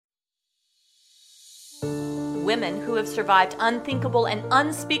women who have survived unthinkable and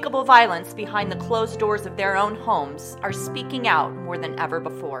unspeakable violence behind the closed doors of their own homes are speaking out more than ever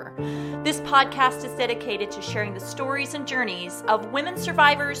before. This podcast is dedicated to sharing the stories and journeys of women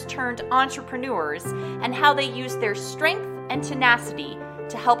survivors turned entrepreneurs and how they use their strength and tenacity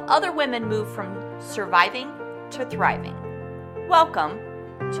to help other women move from surviving to thriving. Welcome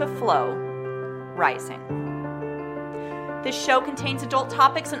to Flow Rising. This show contains adult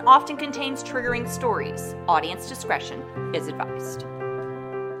topics and often contains triggering stories. Audience discretion is advised.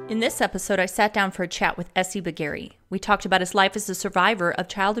 In this episode, I sat down for a chat with Essi Bagheri. We talked about his life as a survivor of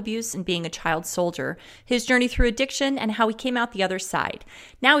child abuse and being a child soldier, his journey through addiction, and how he came out the other side.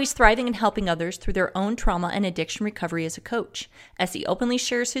 Now he's thriving and helping others through their own trauma and addiction recovery as a coach. Essi openly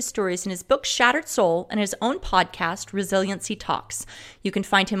shares his stories in his book, Shattered Soul, and his own podcast, Resiliency Talks. You can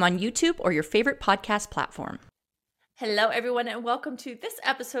find him on YouTube or your favorite podcast platform. Hello, everyone, and welcome to this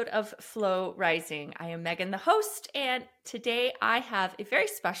episode of Flow Rising. I am Megan, the host, and today I have a very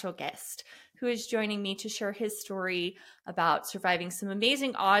special guest who is joining me to share his story about surviving some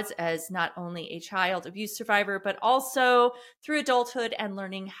amazing odds as not only a child abuse survivor, but also through adulthood and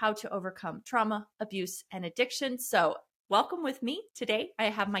learning how to overcome trauma, abuse, and addiction. So welcome with me today. I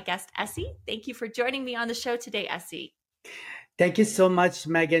have my guest, Essi. Thank you for joining me on the show today, Essi. Thank you so much,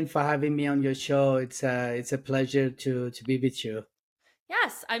 Megan, for having me on your show. It's a pleasure to be with you.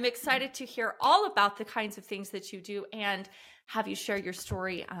 Yes, I'm excited to hear all about the kinds of things that you do and have you share your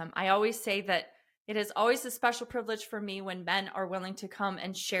story. I always say that it is always a special privilege for me when men are willing to come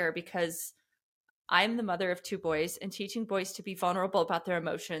and share, because I'm the mother of two boys, and teaching boys to be vulnerable about their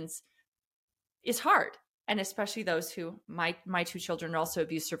emotions is hard. And especially those who, my two children are also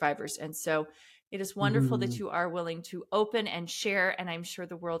abuse survivors. And so it is wonderful that you are willing to open and share. And I'm sure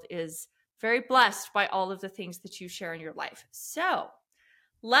the world is very blessed by all of the things that you share in your life. So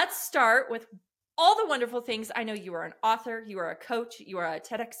let's start with all the wonderful things. I know you are an author, you are a coach, you are a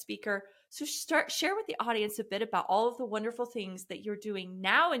TEDx speaker. So share with the audience a bit about all of the wonderful things that you're doing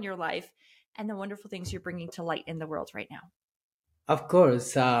now in your life and the wonderful things you're bringing to light in the world right now. Of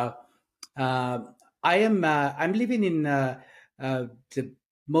course. I'm living in the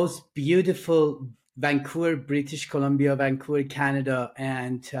most beautiful Vancouver, British Columbia, Vancouver, Canada,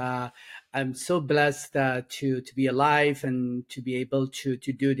 and I'm so blessed to be alive and to be able to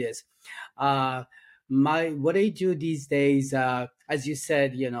do this. What I do these days, as you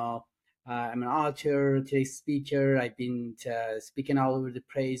said, I'm an author, TEDx speaker. I've been speaking all over the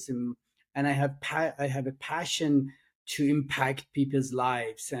place, and I have a passion to impact people's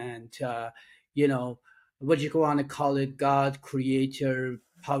lives, and what you want to call it, God, creator,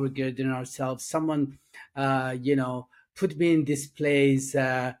 power greater than ourselves. Someone put me in this place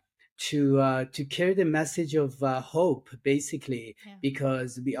to carry the message of hope, basically. Yeah.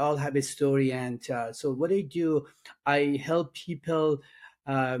 Because we all have a story, and so what I do, I help people.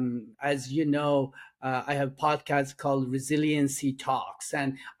 As you know, I have a podcast called Resiliency Talks,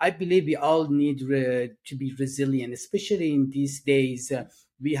 and I believe we all need to be resilient, especially in these days.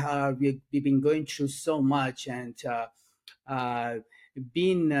 We've been going through so much, and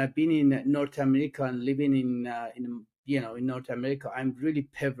being in North America and living in North America, I'm really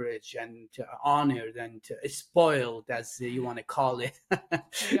privileged and honored and spoiled, as you want to call it.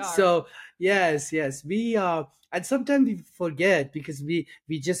 So yes, we are. And sometimes we forget, because we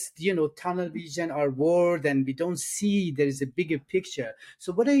just tunnel vision our world, and we don't see there is a bigger picture.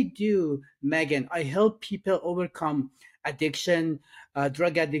 So what I do, Megan, I help people overcome addiction,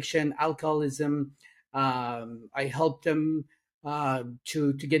 drug addiction, alcoholism. I help them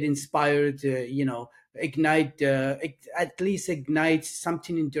to get inspired, at least ignite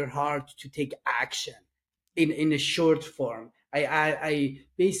something in their heart to take action in a short form. I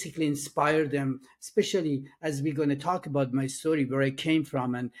basically inspire them, especially as we're going to talk about my story, where I came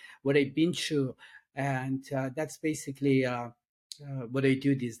from and what I've been through. And that's basically what I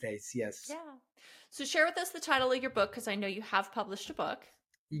do these days. Yes. Yeah. So share with us the title of your book, because I know you have published a book.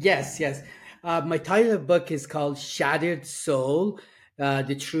 Yes. My title of book is called Shattered Soul,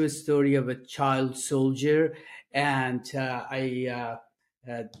 the true story of a child soldier. And I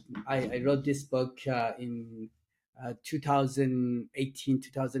wrote this book in 2018,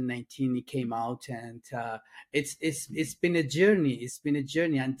 2019. It came out, and it's been a journey. It's been a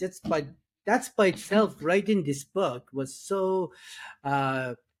journey, and that's by itself, writing this book was so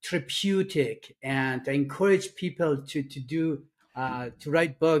therapeutic, and I encourage people to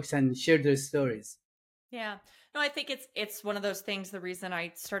write books and share their stories. Yeah. No, I think it's one of those things. The reason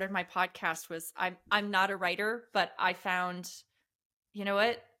I started my podcast was I'm not a writer, but I found, you know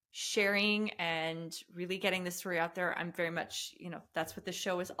what, sharing and really getting the story out there. I'm very much, that's what the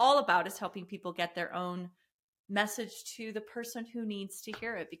show is all about, is helping people get their own message to the person who needs to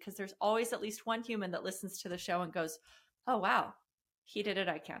hear it, because there's always at least one human that listens to the show and goes, oh wow, he did it,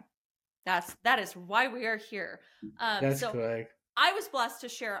 I can. That is why we are here. That's So correct. I was blessed to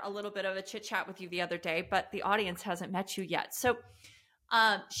share a little bit of a chit chat with you the other day, but the audience hasn't met you yet. So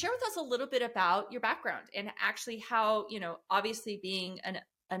share with us a little bit about your background and actually how, obviously being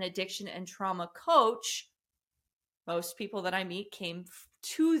an addiction and trauma coach, most people that I meet came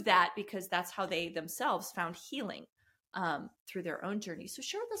to that because that's how they themselves found healing through their own journey. So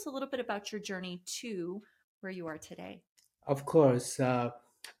share with us a little bit about your journey to where you are today. Of course,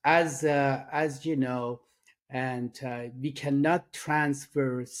 as you know, and we cannot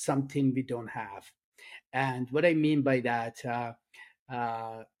transfer something we don't have. And what I mean by that,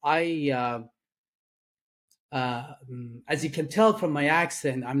 I as you can tell from my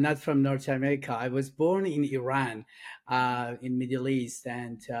accent, I'm not from North America. I was born in Iran, in Middle East,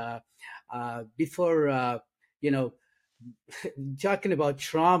 and before you know, talking about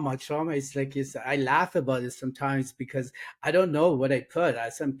trauma is like is I laugh about it sometimes because I don't know what I put.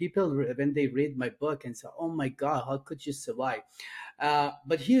 Some people when they read my book and say, "Oh my God, how could you survive?"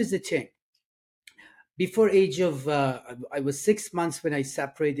 But here's the thing: before age of I was 6 months when I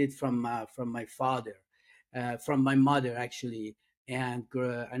separated from my father, from my mother actually, and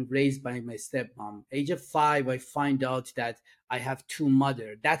raised by my stepmom. Age of 5, I find out that I have two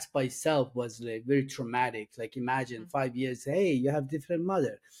mother. That by itself was like very traumatic. Like imagine 5 years, hey, you have different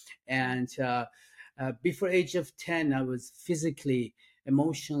mother, and before age of 10, I was physically,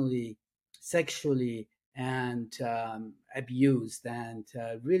 emotionally, sexually, and abused, and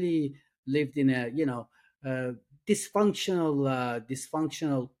really lived in a uh,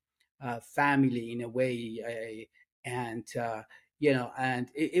 dysfunctional family in a way, and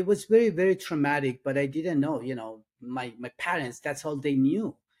and it was very very traumatic. But I didn't know, my parents. That's all they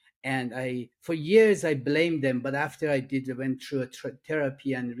knew, and I for years I blamed them. But after I went through a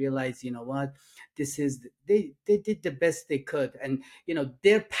therapy and realized, you know what, this is they did the best they could, and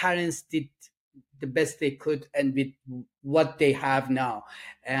their parents did the best they could, and with what they have now,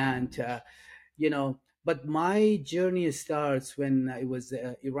 and but my journey starts when it was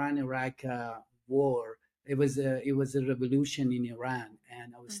Iran-Iraq war. It was a revolution in Iran,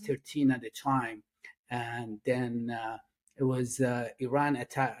 and I was 13 at the time, and then it was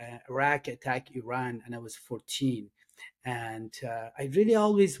Iraq attack Iran, and I was 14, and I really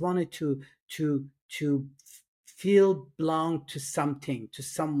always wanted to feel belong to something, to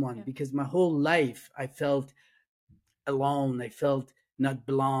someone, Yeah. because my whole life I felt alone. I felt not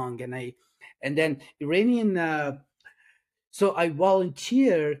belong, and then Iranian. So I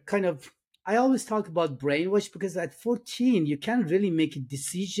volunteer. Kind of. I always talk about brainwash because at 14 you can't really make a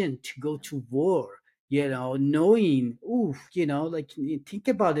decision to go to war. Knowing, ooh, like you think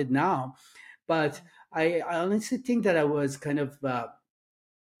about it now, but I honestly think that I was kind of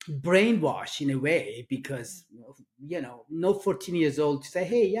brainwash in a way, because no 14 years old to say,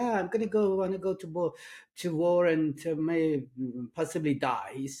 hey, yeah, I'm gonna go want to go to war and to may possibly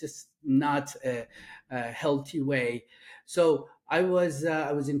die. It's just not a healthy way. So I was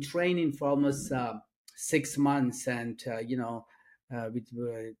in training for almost 6 months, and with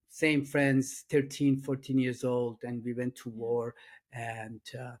same friends, 13, 14 years old, and we went to war. And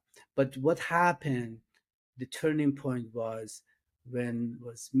but what happened, the turning point was when it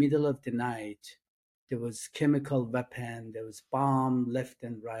was middle of the night. There was chemical weapon, there was bomb left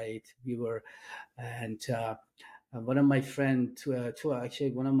and right. We were, and one of my friend, two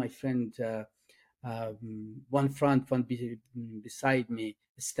actually, one of my friend, one front, beside me,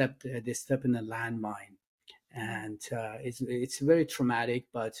 they stepped in a landmine, and it's very traumatic.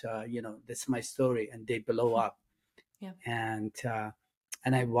 But that's my story, and they blow up, Yeah. and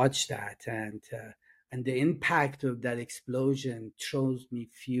I watched that, and the impact of that explosion throws me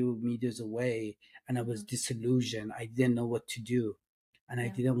few meters away, and I was disillusioned. I didn't know what to do, and I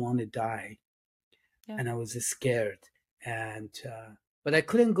Yeah. didn't want to die, Yeah. and I was scared, and but I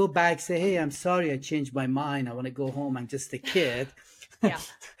couldn't go back, say, hey, I'm sorry, I changed my mind, I want to go home, I'm just a kid. Yeah.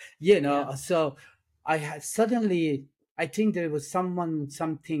 Yeah. So I had suddenly, I think there was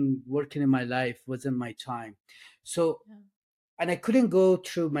something working in my life, wasn't my time. So, Yeah. and I couldn't go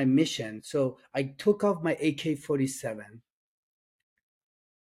through my mission. So I took off my AK-47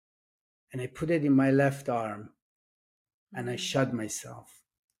 and I put it in my left arm, and I shot myself.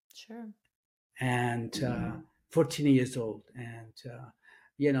 Sure. And 14 years old. And,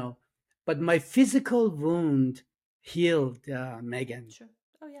 you know, but my physical wound healed, Megan, Sure.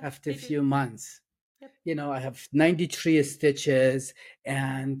 Oh yeah, after a they do. few months. Yep. I have 93 stitches,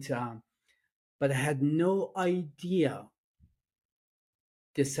 and but I had no idea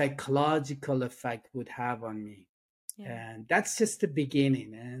the psychological effect would have on me. Yeah. And that's just the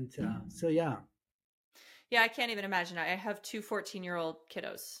beginning. And so, yeah. Yeah, I can't even imagine. I have two 14-year-old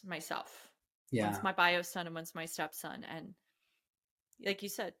kiddos myself. One's Yeah. my bio son and one's my stepson. And like you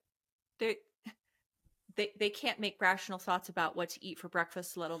said, they they can't make rational thoughts about what to eat for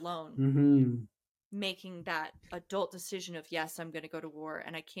breakfast, let alone Hmm. making that adult decision of, yes, I'm going to go to war.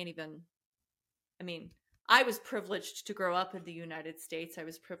 And I can't even, I mean, I was privileged to grow up in the United States. I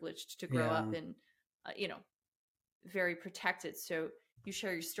was privileged to grow Yeah. up in, very protected. So you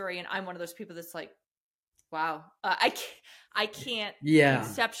share your story, and I'm one of those people that's like, wow, I can't Yeah.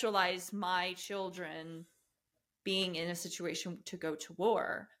 conceptualize my children being in a situation to go to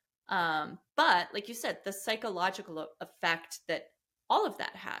war. But like you said, the psychological effect that all of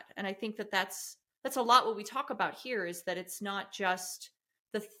that had, and I think that that's a lot what we talk about here, is that it's not just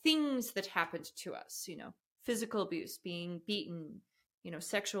the things that happened to us, physical abuse, being beaten,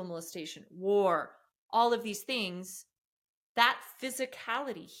 sexual molestation, war, all of these things. That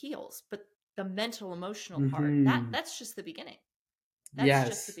physicality heals, but the mental emotional part, Hmm. that's just the beginning. That's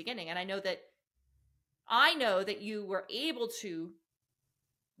just the Yes. beginning. And I know that you were able to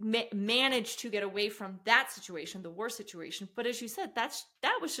manage to get away from that situation, the war situation. But as you said, that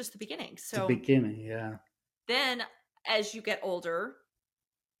was just the beginning. The So beginning. Yeah. then, as you get older,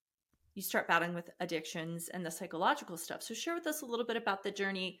 you start battling with addictions and the psychological stuff. So share with us a little bit about the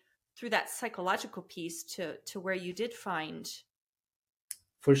journey through that psychological piece to where you did find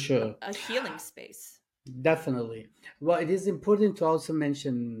For sure. a healing space. Definitely. Well, it is important to also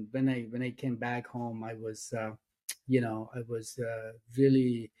mention when I came back home, I was, I was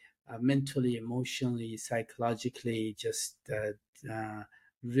really mentally, emotionally, psychologically just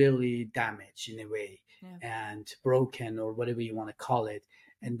really damaged in a way Yeah. and broken or whatever you want to call it.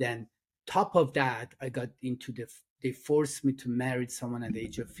 And then top of that, I got into they forced me to marry someone at the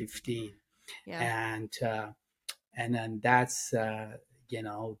age of 15, Yeah. and then that's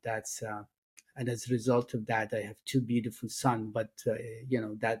and as a result of that, I have two beautiful sons. But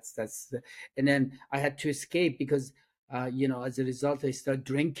that's and then I had to escape because as a result, I started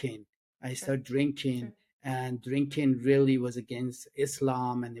drinking. I Sure. started drinking, Sure. and drinking really was against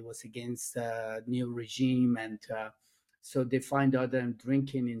Islam, and it was against new regime. And so they find out that I'm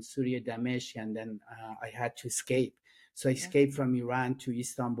drinking in Syria, Damesk, and then I had to escape. So I Yeah. escaped from Iran to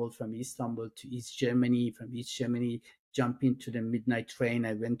Istanbul, from Istanbul to East Germany, from East Germany, jumped into the midnight train.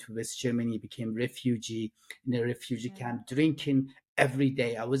 I went to West Germany, became refugee in a refugee Yeah. camp, drinking every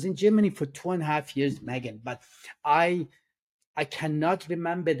day. I was in Germany for 2.5 years, Megan, but I I cannot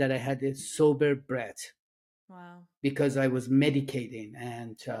remember that I had a sober breath Wow. because I was medicating.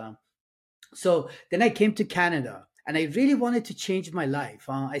 And so then I came to Canada, and I really wanted to change my life.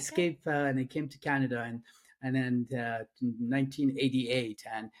 I Yeah. escaped and I came to Canada, and then in 1988,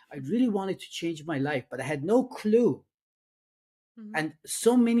 and I really wanted to change my life, but I had no clue. Mm-hmm. And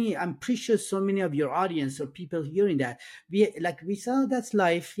so many, I'm pretty sure so many of your audience or people hearing that, we say, oh, that's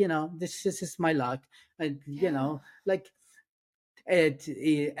life, this is my luck. And Yeah. like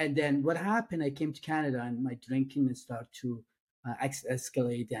and then what happened, I came to Canada, and my drinking started to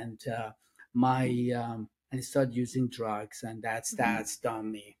escalate, and my and I started using drugs, and Mm-hmm. that's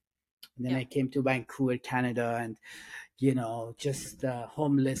done me. And then Yeah. I came to Vancouver, Canada, and just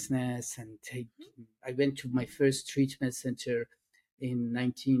homelessness. And I went to my first treatment center in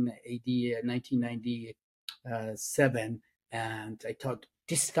 1997. And I thought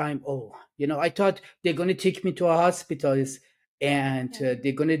this time, I thought they're going to take me to a hospital, and Yeah.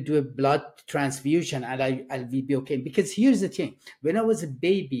 they're going to do a blood transfusion, and I'll be okay. Because here's the thing: when I was a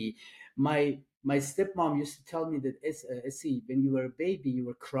baby, my stepmom used to tell me that, see, when you were a baby, you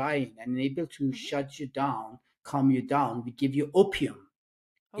were crying, and able to Mm-hmm. shut you down, calm you down. We give you opium,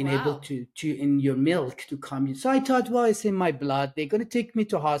 Oh, enable wow. to in your milk to calm you. So I thought, well, it's in my blood. They're going to take me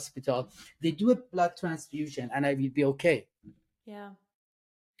to hospital. They do a blood transfusion, and I will be okay. Yeah.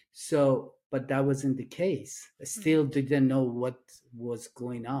 So, but that wasn't the case. I Mm-hmm. still didn't know what was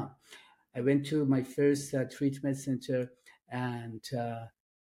going on. I Mm-hmm. went to my first treatment center, and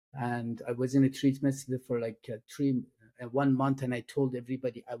I was in a treatment center for like 1 month, and I told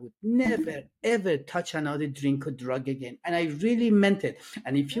everybody I would never ever touch another drink or drug again, and I really meant it.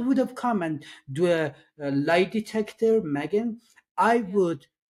 And if you Yeah. would have come and do a lie detector, Megan, I Yeah. would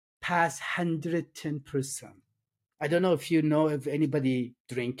pass 110%. I don't know if you know of anybody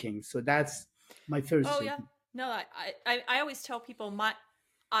drinking, so that's my first Oh, yeah. treatment. No, I always tell people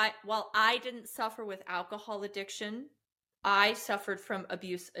while I didn't suffer with alcohol addiction, I suffered from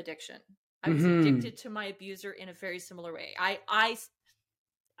abuse addiction. I was Hmm. addicted to my abuser in a very similar way. I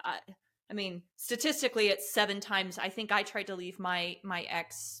I mean, statistically, it's 7 times. I think I tried to leave my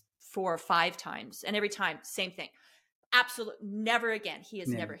ex 4 or 5 times, and every time, same thing. Absolutely, never again. He is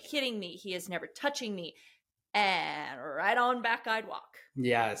Yeah. never hitting me. He is never touching me, and right on back I'd walk.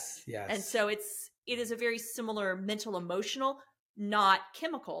 Yes. And Yes. so it is a very similar mental, emotional, not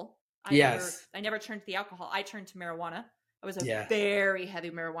chemical. I Yes. never turned to the alcohol. I turned to marijuana. I was a Yeah. very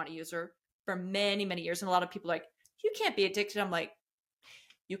heavy marijuana user for many, many years. And a lot of people are like, you can't be addicted. I'm like,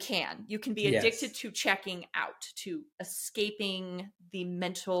 you can. You can be addicted Yes. to checking out, to escaping the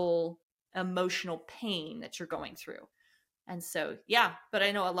mental, emotional pain that you're going through. And so, yeah, but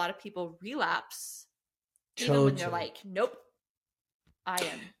I know a lot of people relapse even when they're Totally. like, nope, I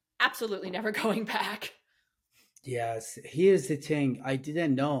am absolutely never going back. Yes, here's the thing. I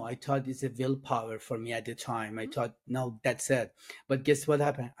didn't know. I thought it's a willpower for me at the time. I Mhm. thought, no, that's it. But guess what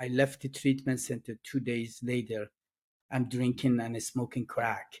happened? I left the treatment center 2 days later. I'm drinking and smoking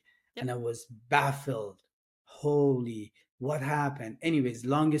crack. Yep. And I was baffled. Holy, what happened? Anyways,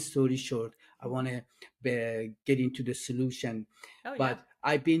 long story short, I want to get into the solution. Oh, yeah. But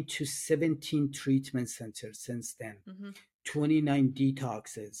I've been to 17 treatment centers since then. Mm-hmm. 29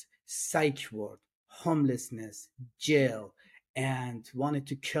 detoxes, psych ward, homelessness, jail, and wanted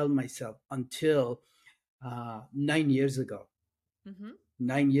to kill myself until 9 years ago. Mm-hmm.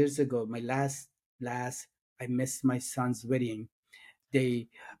 9 years ago, my last, I missed my son's wedding. They,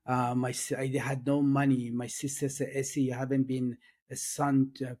 I had no money. My sister said, "Essi, you haven't been a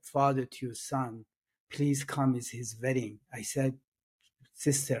father to your son. Please come. It's his wedding." I said,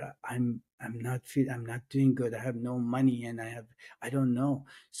 "Sister, I'm not doing good. I have no money and I don't know."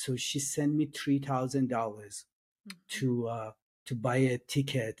 So she sent me $3,000 Mm-hmm. to buy a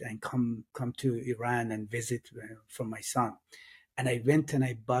ticket and come to Iran and visit for my son. And I went and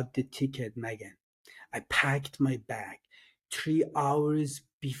I bought the ticket, Megan. I packed my bag 3 hours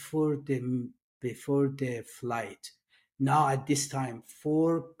before the flight. Now at this time,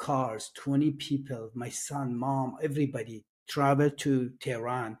 4 cars, 20 people, my son, mom, everybody traveled to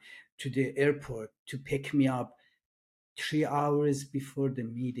Tehran, to the airport to pick me up 3 hours before the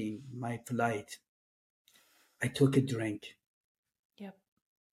meeting, my flight. I took a drink. Yep.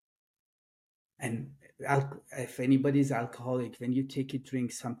 And if anybody's alcoholic, when you take a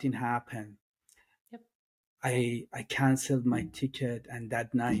drink, something happened. Yep. I canceled my ticket, and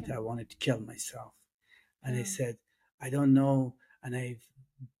that night Yep. I wanted to kill myself. And I Yeah. said, I don't know. And I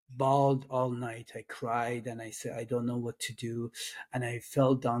bawled all night. I cried and I said, I don't know what to do. And I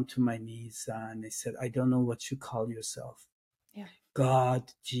fell down to my knees and I said, I don't know what you call yourself. Yeah.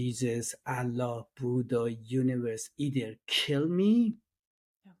 God, Jesus, Allah, Buddha, universe, either kill me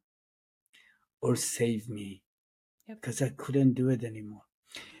Yeah. or save me, Yep. because I couldn't do it anymore.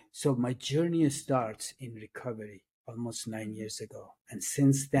 So my journey starts in recovery almost 9 years ago. And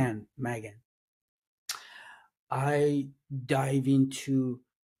since then, Megan, I dive into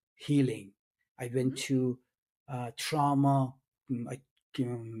healing. I went Mm-hmm. to trauma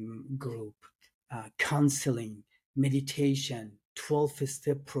group, counseling, meditation,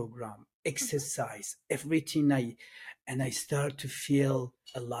 12-step program, Mm-hmm. exercise, everything. And I start to feel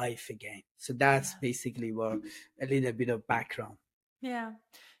alive again. So that's Yeah. basically what a little bit of background. Yeah.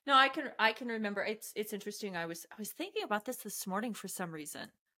 No, I can remember. It's interesting. I was thinking about this morning for some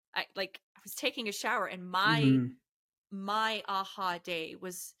reason. I was taking a shower and Mm-hmm. my aha day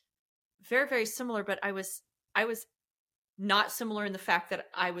was very, very similar, but I was not similar in the fact that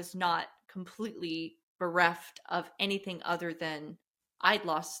I was not completely bereft of anything other than I'd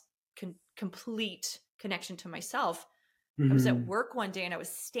lost complete connection to myself. I was at Mm-hmm. work one day and I was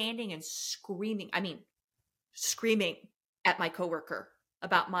standing and screaming. I mean, screaming at my coworker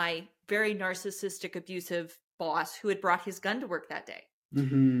about my very narcissistic, abusive boss who had brought his gun to work that day.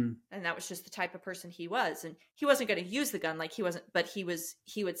 Mm-hmm. And that was just the type of person he was. And he wasn't going to use the gun, like he wasn't, but he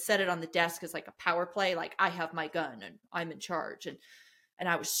would set it on the desk as like a power play, like I have my gun and I'm in charge. And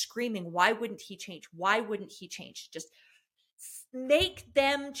I was screaming, why wouldn't he change? Why wouldn't he change? Just make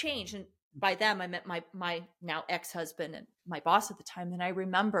them change. And by them I meant my now ex-husband and my boss at the time. And I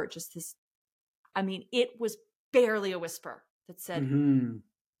remember just this, I mean, it was barely a whisper that said, Mm-hmm.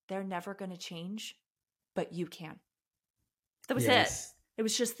 they're never going to change, but you can. That was it. Yes. It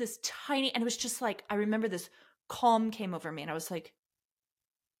was just this tiny, and it was just like, I remember this calm came over me and I was like,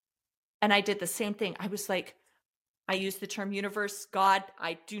 and I did the same thing. I was like, I use the term universe, God.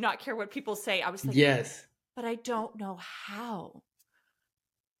 I do not care what people say. I was like, Yes. but I don't know how.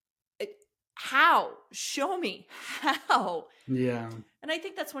 How? Show me how. Yeah. And I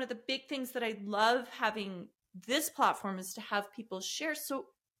think that's one of the big things that I love having this platform is to have people share. So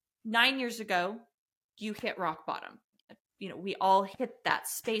 9 years ago, you hit rock bottom. we all hit that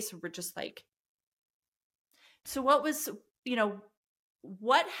space where we're just like, so what was,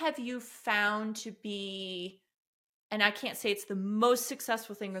 what have you found to be, and I can't say it's the most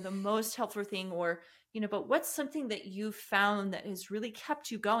successful thing or the most helpful thing, or, but what's something that you found that has really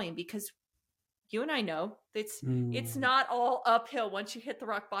kept you going? Because you and I know it's not all uphill once you hit the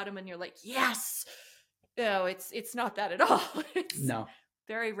rock bottom and you're like, yes. No, it's not that at all. It's No.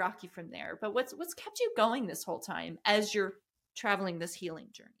 very rocky from there. But what's kept you going this whole time as you're traveling this healing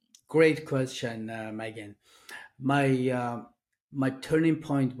journey? Great question, Megan. My my turning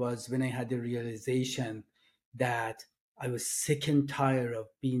point was when I had the realization that I was sick and tired of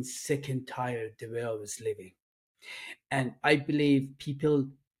being sick and tired the way I was living. And I believe people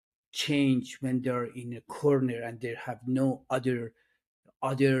change when they're in a corner and they have no other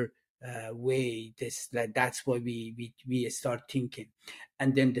way. That's why we start thinking.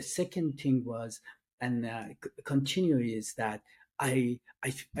 And then the second thing was, and continue, is that I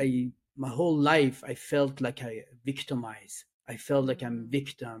my whole life I felt like I victimized. I felt like I'm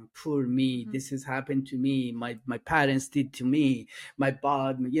victim, poor me. This has happened to me. My parents did to me. My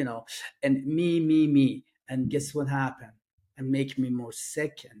body, and me. And guess what happened? And make me more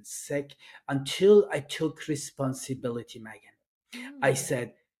sick and sick until I took responsibility, Megan. I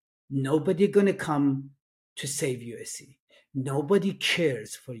said, nobody gonna come to save you, Essie. Nobody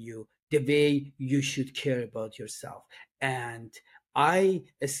cares for you the way you should care about yourself. And I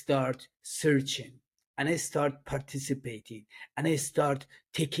start searching and I start participating and I start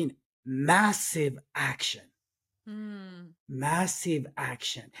taking massive action. Massive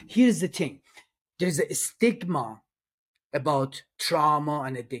action. Here's the thing. There's a stigma about trauma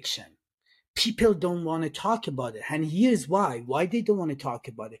and addiction. People don't want to talk about it. And here's why they don't want to talk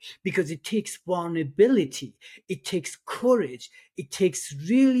about it. Because it takes vulnerability. It takes courage. It takes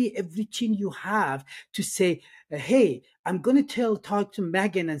really everything you have to say, hey, I'm going to talk to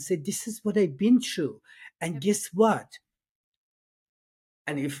Megan and say, this is what I've been through. And guess what?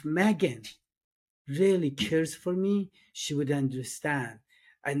 And if Megan really cares for me, she would understand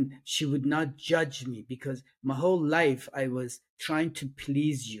and she would not judge me, because my whole life I was trying to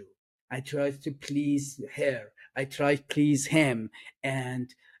please you. I tried to please her. I tried to please him.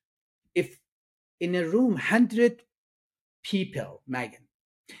 And if in a room, 100 people, Megan,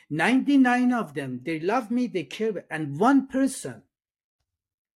 99 of them, they love me, they care, and one person,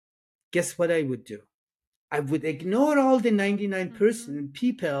 guess what I would do? I would ignore all the 99%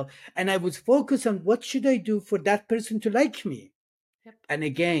 people and I would focus on what should I do for that person to like me. Yep. And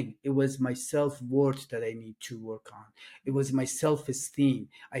again, it was my self-worth that I need to work on. It was my self-esteem.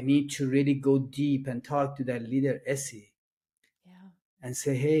 I need to really go deep and talk to that leader, Essi, and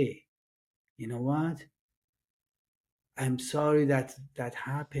say, hey, you know what? I'm sorry that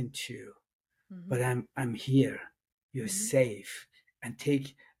happened to you, but I'm here. You're safe. And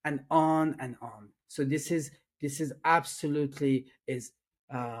take and on and on. So this is absolutely is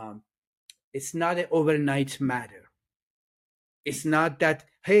it's not an overnight matter. It's not that,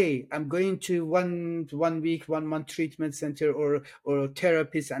 hey, I'm going to one week, 1 month treatment center or a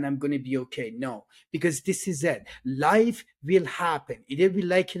therapist and I'm going to be okay. No, because this is it. Life will happen, either we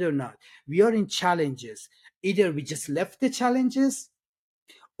like it or not. We are in challenges. Either we just left the challenges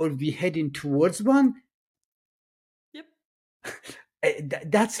or we heading towards one. Yep.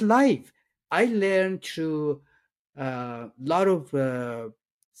 That's life. I learned through a lot of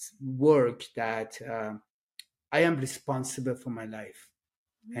work that I am responsible for my life,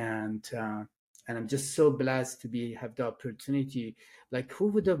 and I'm just so blessed to have the opportunity. Like, who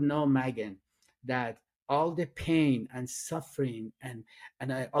would have known, Megan, that all the pain and suffering and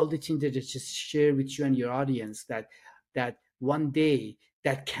all the things that I just share with you and your audience, that one day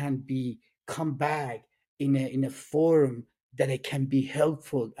that can be come back in a forum that I can be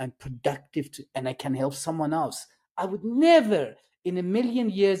helpful and productive to, and I can help someone else. I would never in a million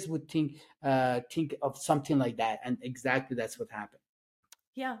years would think of something like that, and exactly that's what happened.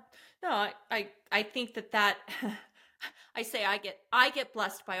 Yeah, no, I think that I say I get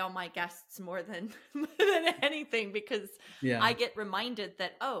blessed by all my guests more than than anything, because I get reminded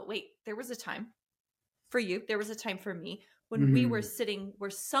that, oh wait, there was a time for you, there was a time for me when we were sitting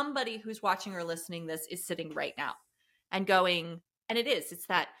where somebody who's watching or listening this is sitting right now and going, and it's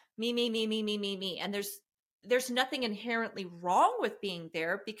that me, and there's nothing inherently wrong with being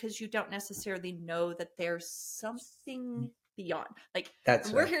there, because you don't necessarily know that there's something beyond. Like,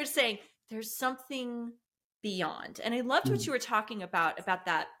 we're here saying there's something beyond. And I loved what you were talking about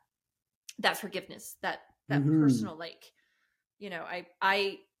that forgiveness, that personal, like,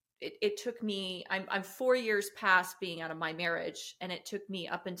 it took me, I'm 4 years past being out of my marriage, and it took me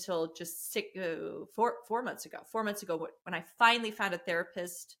up until just 4 months ago when I finally found a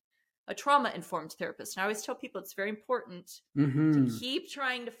therapist, a trauma informed therapist. And I always tell people it's very important to Mm-hmm. keep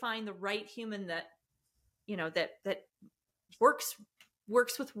trying to find the right human that, that works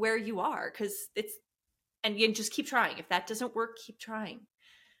with where you are, because it's, and you just keep trying. If that doesn't work, keep trying.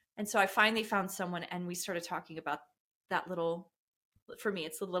 And so I finally found someone, and we started talking about that little, for me,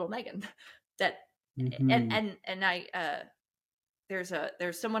 it's the little Megan that, Mm-hmm. and I, there's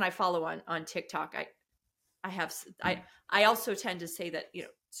someone I follow on TikTok. I have, I also tend to say that,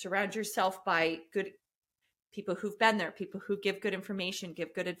 surround yourself by good people who've been there, people who give good information,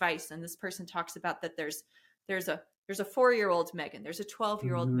 give good advice. And this person talks about that there's a 4-year-old Megan, there's a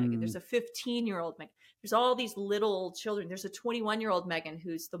 12-year-old Megan, Mm-hmm. there's a 15-year-old Megan, there's all these little children, there's a 21-year-old Megan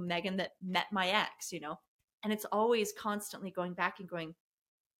who's the Megan that met my ex, and it's always constantly going back and going,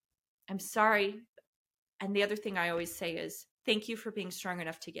 I'm sorry. And the other thing I always say is, thank you for being strong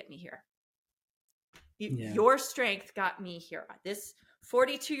enough to get me here. Yeah. Your strength got me here. This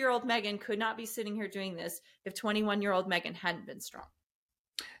 42-year-old Megan could not be sitting here doing this if 21-year-old Megan hadn't been strong.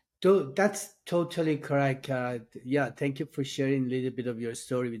 That's totally correct. Yeah, thank you for sharing a little bit of your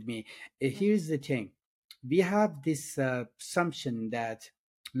story with me. Here's the thing: we have this assumption that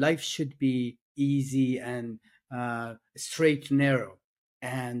life should be easy and straight, and narrow,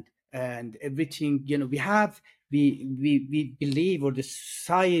 and everything. We believe, or the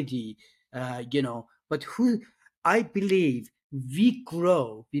society, But who I believe we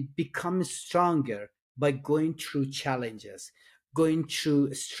grow, we become stronger by going through challenges, going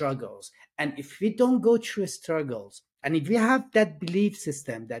through struggles. And if we don't go through struggles, and if we have that belief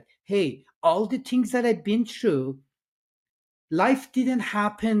system that, hey, all the things that I've been through, life didn't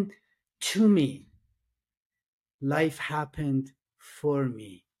happen to me, life happened for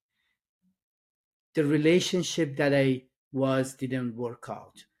me. The relationship that I was didn't work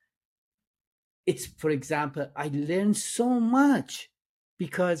out. It's, for example, I learned so much,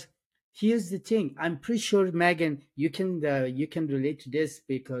 because here's the thing. I'm pretty sure, Megan, you can relate to this,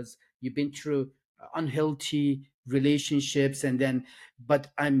 because you've been through unhealthy relationships, and then,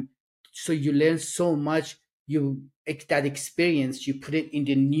 but I'm so you learn so much. That experience, you put it in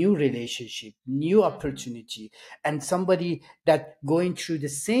the new relationship, new opportunity, and somebody that going through the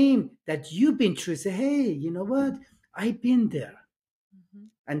same that you've been through say, hey, you know what, I've been there, Mm-hmm.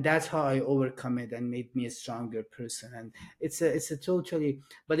 and that's how I overcome it and made me a stronger person. And it's a totally,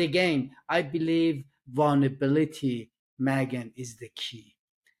 but again, I believe vulnerability, Megan, is the key.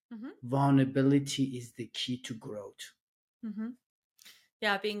 Mm-hmm. Vulnerability is the key to growth. Mm-hmm.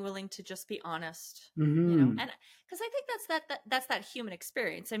 Yeah, being willing to just be honest, Mm-hmm. and because I think that's that human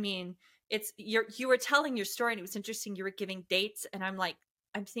experience. I mean, it's you were telling your story, and it was interesting. You were giving dates, and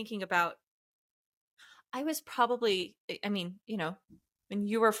I'm thinking about, I was probably, I mean, when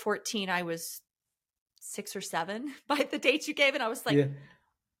you were 14, I was 6 or 7 by the dates you gave, and I was like, Yeah,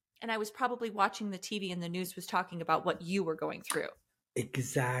 and I was probably watching the TV, and the news was talking about what you were going through, and I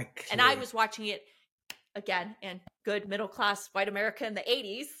exactly. was watching it again in good middle class white America in the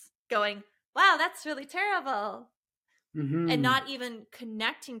 80s, going, wow, that's really terrible. And Mm-hmm. not even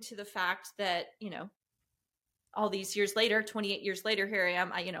connecting to the fact that, all these years later, 28 years later, here I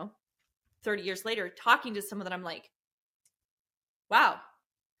am, 30 years later, talking to someone that I'm like, wow,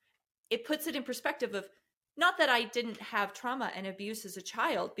 it puts it in perspective of, not that I didn't have trauma and abuse as a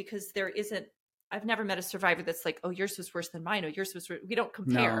child, because I've never met a survivor that's like, oh, yours was worse than mine. Oh, yours was, we don't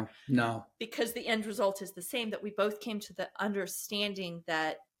compare, No, no. because the end result is the same, that we both came to the understanding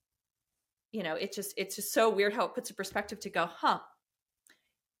that, it's just so weird how it puts a perspective to go, huh.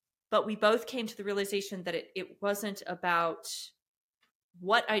 But we both came to the realization that it wasn't about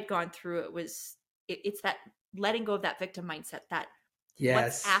what I'd gone through. It's that letting go of that victim mindset, that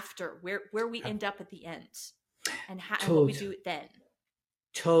what's Yes. after, where we end up at the end, and what we Tot- do then.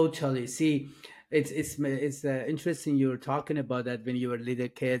 Totally. See, it's interesting you were talking about that when you were little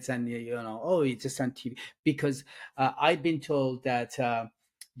kids, and oh, it's just on TV, because I've been told that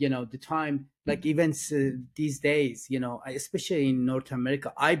the time, like events these days, especially in North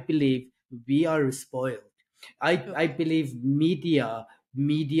America, I believe we are spoiled. Ugh. I believe media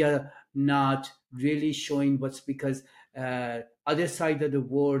not really showing what's, because other side of the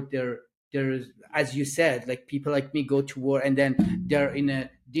world, there's, as you said, like people like me go to war, and then they're in a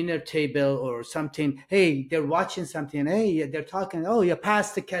dinner table or something, hey, they're watching something, hey, they're talking, oh yeah,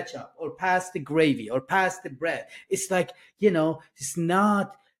 pass the ketchup, or pass the gravy, or pass the bread. It's like, it's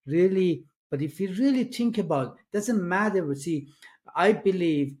not really. But if you really think about it, doesn't matter. See, I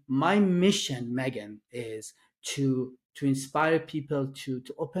believe my mission, Megan, is to to inspire people to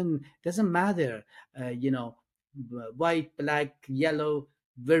open. Doesn't matter, white, black, yellow,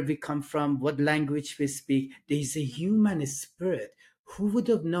 where we come from, what language we speak. There is a human spirit. Who would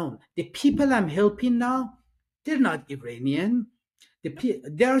have known? The people I'm helping now, they're not Iranian.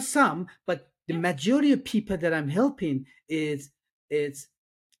 There are some, but the Yeah. majority of people that I'm helping is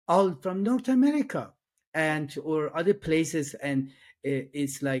all from North America and or other places, and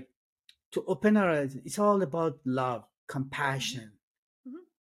it's like to open our eyes. It's all about love, Hmm. compassion. Hmm.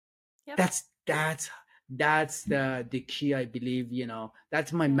 Yep. That's the key, I believe.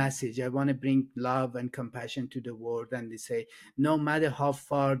 That's my Yeah. message. I want to bring love and compassion to the world, and they say no matter how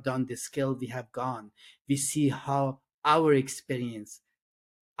far down the scale we have gone, we see how our experience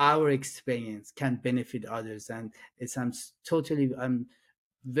can benefit others. And it's I'm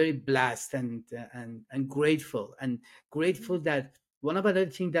very blessed and grateful that one of the other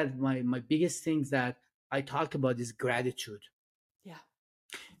things that my biggest things that I talk about is gratitude, Yeah.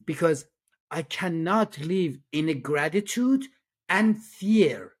 because I cannot live in a gratitude and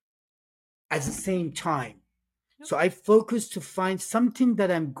fear at the same time. Nope. So I focus to find something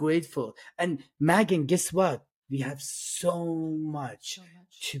that I'm grateful. And Megan, guess what? We have so much So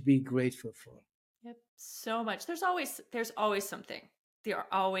much. to be grateful for. Yep. So much. There's always something. There are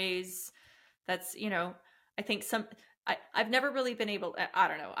always that's, I think I've never really been able, I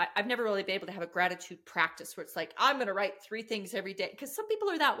don't know, I've never really been able to have a gratitude practice where it's like, I'm going to write 3 things every day. Cause some people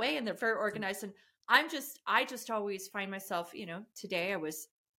are that way and they're very organized. And I just always find myself, today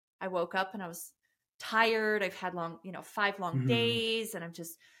I woke up and I was tired. I've had 5 long Mhm. days and I'm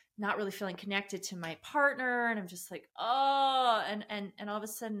just not really feeling connected to my partner. And I'm just like, oh, and all of a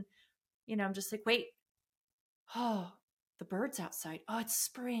sudden, I'm just like, wait, oh, the birds outside. Oh, it's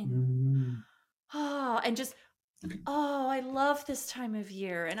spring. Mhm. Oh, and just, oh, I love this time of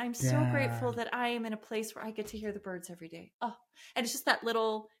year. And I'm so grateful Yeah. that I am in a place where I get to hear the birds every day. Oh, and it's just that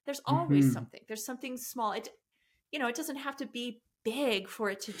little, there's always Mhm. something. There's something small. It doesn't have to be big for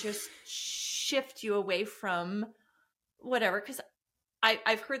it to just shift you away from whatever. Cause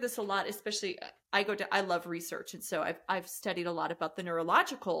I've heard this a lot, especially I love research. And so I've studied a lot about the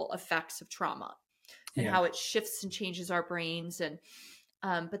neurological effects of trauma and Yeah. how it shifts and changes our brains. And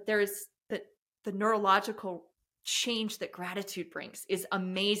but there's the neurological change that gratitude brings is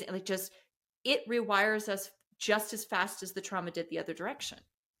amazing. Like just it rewires us just as fast as the trauma did the other direction.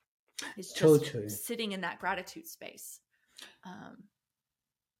 It's just Totally. sitting in that gratitude space. Um,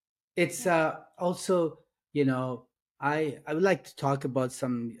 It's yeah. also, you know, I would like to talk about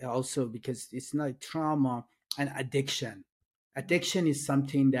some also, because it's not trauma and addiction. Mhm. Addiction is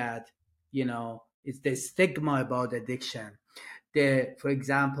something that, it's the stigma about addiction. For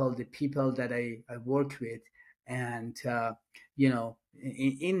example, the people that I work with, and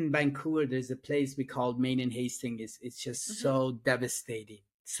in Vancouver, there's a place we call Main and Hastings. It's just Mhm. so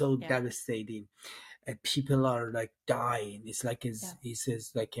Yeah. devastating, and people are like dying. It's like Yeah. he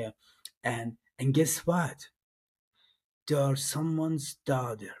says like a, and guess what? There's someone's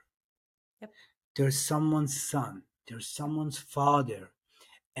daughter, Yep. there's someone's son, there's Yep. someone's father,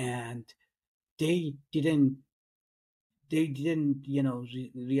 and they didn't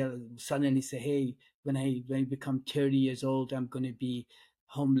suddenly say, hey, when I become 30 years old, I'm going to be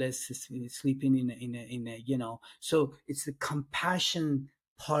homeless, sleeping in a. So it's the compassion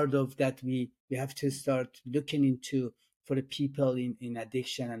part of that we have to start looking into for the people in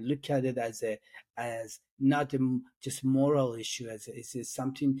addiction, and look at it as not just moral issue, as it's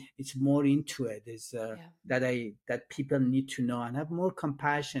something, it's more into it, is Yeah. that people need to know and have more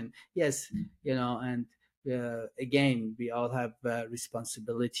compassion. Yes, and again, we all have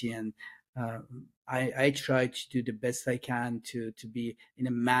responsibility, and uh, I try to do the best I can to be in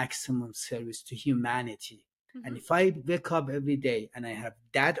a maximum service to humanity. And Mhm. if I wake up every day and I have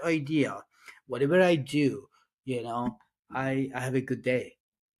that idea, whatever I do, I have a good day.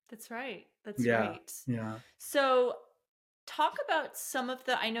 That's right. That's Yeah, right. yeah, So, talk about some of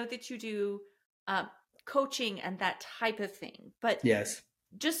the. I know that you do uh, coaching and that type of thing, but yes.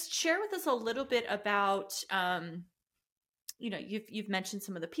 just share with us a little bit about. You've mentioned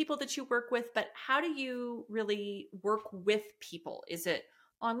some of the people that you work with, but how do you really work with people? Is it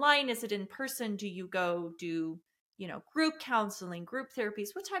online? Is it in person? Do you go do group counseling, group therapies?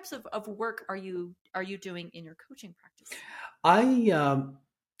 What types of work are you doing in your coaching practice? I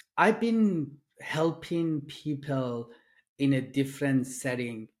I've been helping people in a different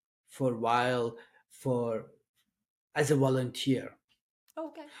setting for a while, for as a volunteer. Oh,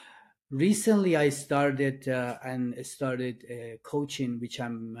 okay. Recently, I started coaching, which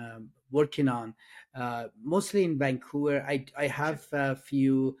I'm working on, mostly in Vancouver. I Sure. have a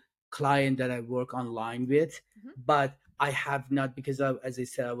few clients that I work online with, Hmm. but I have not, because as I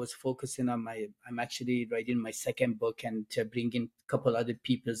said, I was focusing on I'm actually writing my second book, and bringing a couple other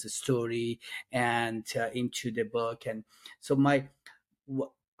people's story and into the book. And so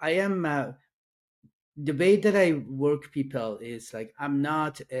I am, the way that I work people is like, I'm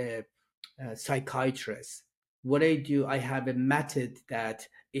not a psychiatrist. What I do, I have a method that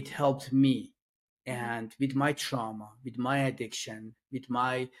it helped me, Mm-hmm. and with my trauma, with my addiction, with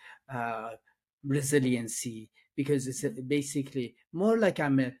my uh, resiliency, because it's Mm-hmm. basically more like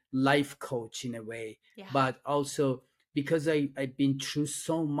I'm a life coach in a way, Yeah. but also because I've been through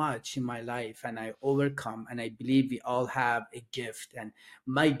so much in my life and I overcome, and I believe we all have a gift. And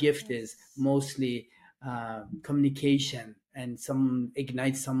my gift is Yes. mostly communication, and some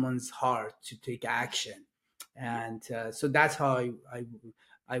ignite someone's heart to take Yeah. action. Mm-hmm. And so that's how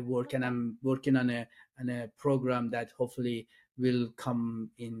I work, Love and that. I'm working on a program that hopefully will come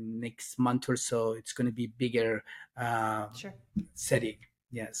in next month or so. It's going to be bigger uh, Sure. setting.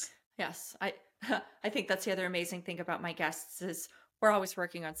 Yes. Yes. I think that's the other amazing thing about my guests is we're always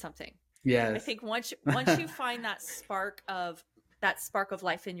working on something. I Yes. think once you find that spark of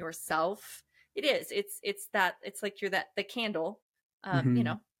life in yourself, it's that it's like you're that the candle, Hmm.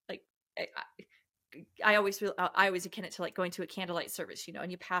 like I, I always akin it to like going to a candlelight service,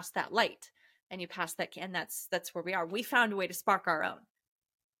 and you pass that light and you pass that, and that's where we are. We found a way to spark our own,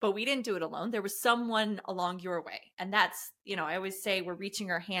 but we didn't do it alone. There was someone along your way, and that's I always say we're reaching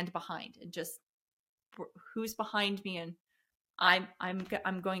our hand behind and just who's behind me, and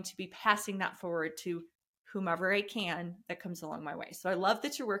I'm going to be passing that forward to whomever I can that comes along my way. So I love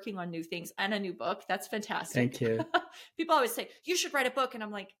that you're working on new things and a new book. That's fantastic. Thank you. People always say you should write a book, and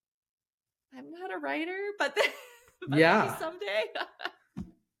I'm like, I'm not a writer, but but maybe Yeah. someday.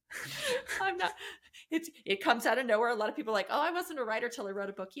 I'm not. It comes out of nowhere. A lot of people are like, oh, I wasn't a writer till I wrote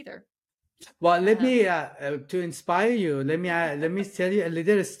a book either. Well, let Uh, me to inspire you. Let me tell you a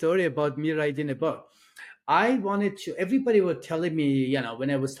little story about me writing a book. I wanted to. Everybody was telling me, when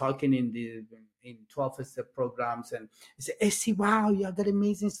I was talking in 12 step programs, and they said, "Essi, wow, you have that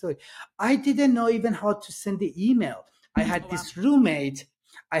amazing story." I didn't know even how to send the email. I oh had wow. this roommate.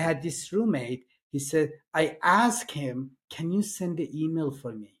 I had this roommate. He said, I asked him, "Can you send the email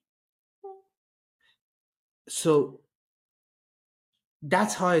for me?" So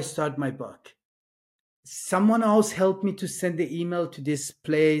that's how I start my book. Someone else helped me to send the email to this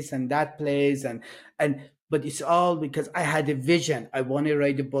place and that place, and but it's all because I had a vision. I want to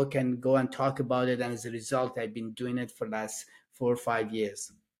write a book and go and talk about it, and as a result I've been doing it for the last 4 or 5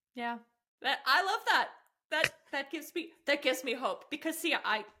 years. Yeah. I love that. That gives me hope because see,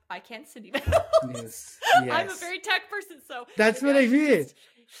 I can't send emails. Yes, I'm a yes, very tech person, so that's maybe what I I should mean. just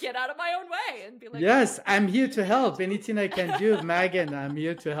get out of my own way and be like, oh, Yes, I'm here you to need help. it. Anything I can do, Megan, I'm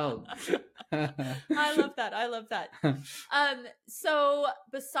here to help. I love that. I love that. So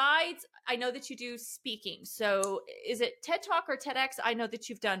besides, I know that you do speaking. So is it TED Talk or TEDx? I know that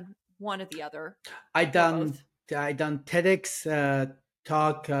you've done one or the other I or done both. I done TEDx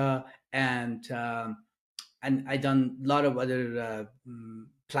talk, and I done a lot of other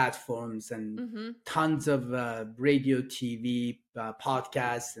platforms, and Mm-hmm. tons of radio, TV,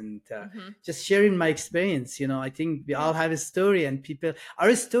 podcasts, and Mm-hmm. just sharing my experience. I think we all Yeah. have a story, and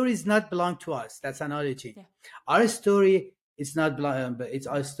our stories not belong to us. That's another thing. Yeah. Our story is not belong, but it's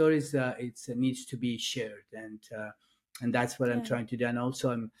our stories. It needs to be shared, and that's what I'm Yeah. trying to do. And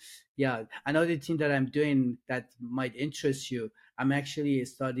also, yeah, another thing that I'm doing that might interest you. I'm actually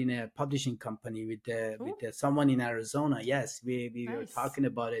starting a publishing company Ooh, with someone in Arizona. Yes, we were nice. talking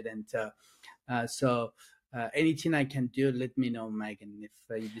about it, and so anything I can do, let me know, Megan, if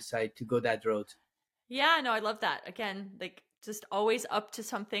you decide to go that road. Yeah, no, I love that. Again, like just always up to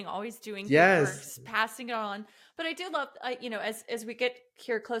something, always doing good work, Yes. passing it on. But I do love, as we get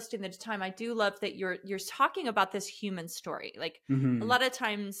here close to the time, I do love that you're talking about this human story. Like a Hmm. lot of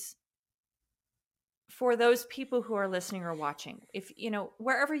times, for those people who are listening or watching, if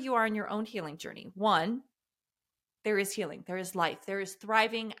wherever you are in your own healing journey, one, there is healing, there is life, there is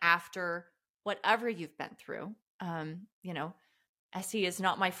thriving after whatever you've been through. Essie is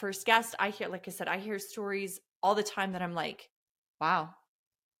not my first guest. Like I said, I hear stories all the time that I'm like, wow,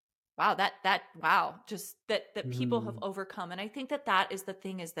 wow, wow, just that people have Hmm. overcome. And I think that is the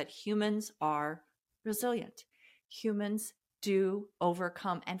thing, is that humans are resilient. Humans do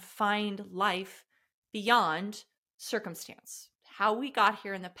overcome and find life beyond circumstance. How we got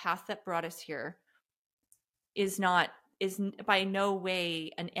here and the path that brought us here is not is by no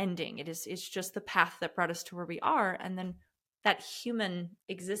way an ending. It's just the path that brought us to where we are, and then that human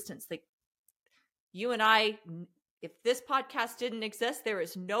existence, like you and I if this podcast didn't exist, there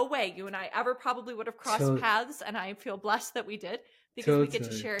is no way you and I ever probably would have crossed paths. And I feel blessed that we did, because we get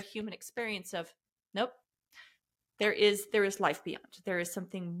to share a human experience of, nope, there is life beyond. There is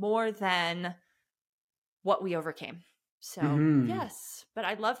something more than what we overcame. So yes, but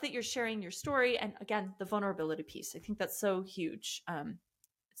I love that you're sharing your story. And again, the vulnerability piece. I think that's so huge.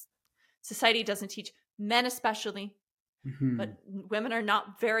 Society doesn't teach men, especially, but women are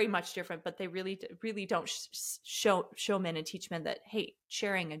not very much different, but they really don't show men and teach men that, hey,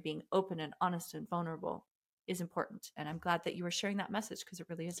 sharing and being open and honest and vulnerable is important. And I'm glad that you were sharing that message, because it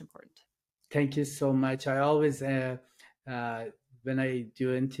really is important. Thank you so much. I always, when I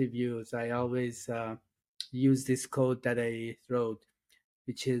do interviews, I always use this quote that I wrote,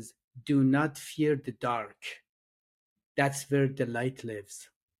 which is, do not fear the dark. That's where the light lives.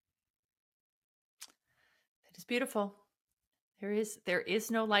 That is beautiful. There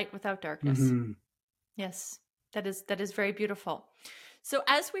is no light without darkness. Yes, that is very beautiful. So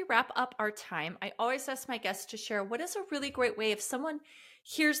as we wrap up our time, I always ask my guests to share what is a really great way, if someone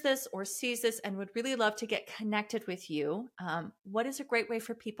hears this or sees this and would really love to get connected with you, what is a great way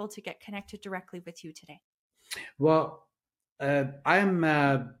for people to get connected directly with you today? Well,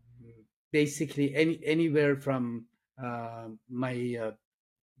 I'm basically anywhere from my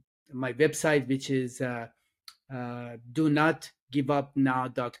website, which is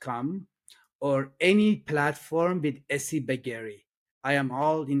donotgiveupnow.com, or any platform with Essi Bagheri. I am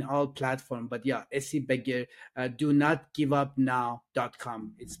all in all platform, but yeah, Essi Bagheri,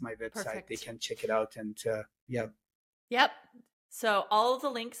 donotgiveupnow.com. It's my website. Perfect. They can check it out, and yeah. Yep. So all of the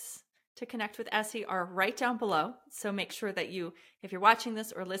links to connect with Essi are right down below. So make sure that you, if you're watching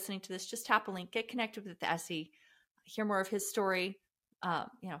this or listening to this, just tap a link, get connected with Essi, hear more of his story,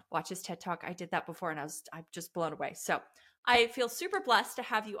 watch his TED Talk. I did that before, and I'm just blown away. So I feel super blessed to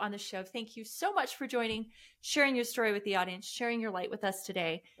have you on the show. Thank you so much for joining, sharing your story with the audience, sharing your light with us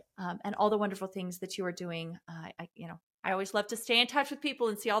today, and all the wonderful things that you are doing. I always love to stay in touch with people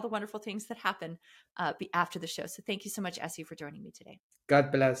and see all the wonderful things that happen after the show. So thank you so much, Essi, for joining me today.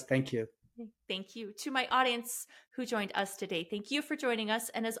 God bless. Thank you. Thank you to my audience who joined us today. Thank you for joining us.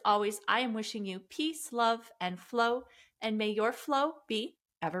 And as always, I am wishing you peace, love, and flow. And may your flow be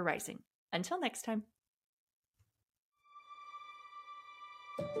ever rising. Until next time.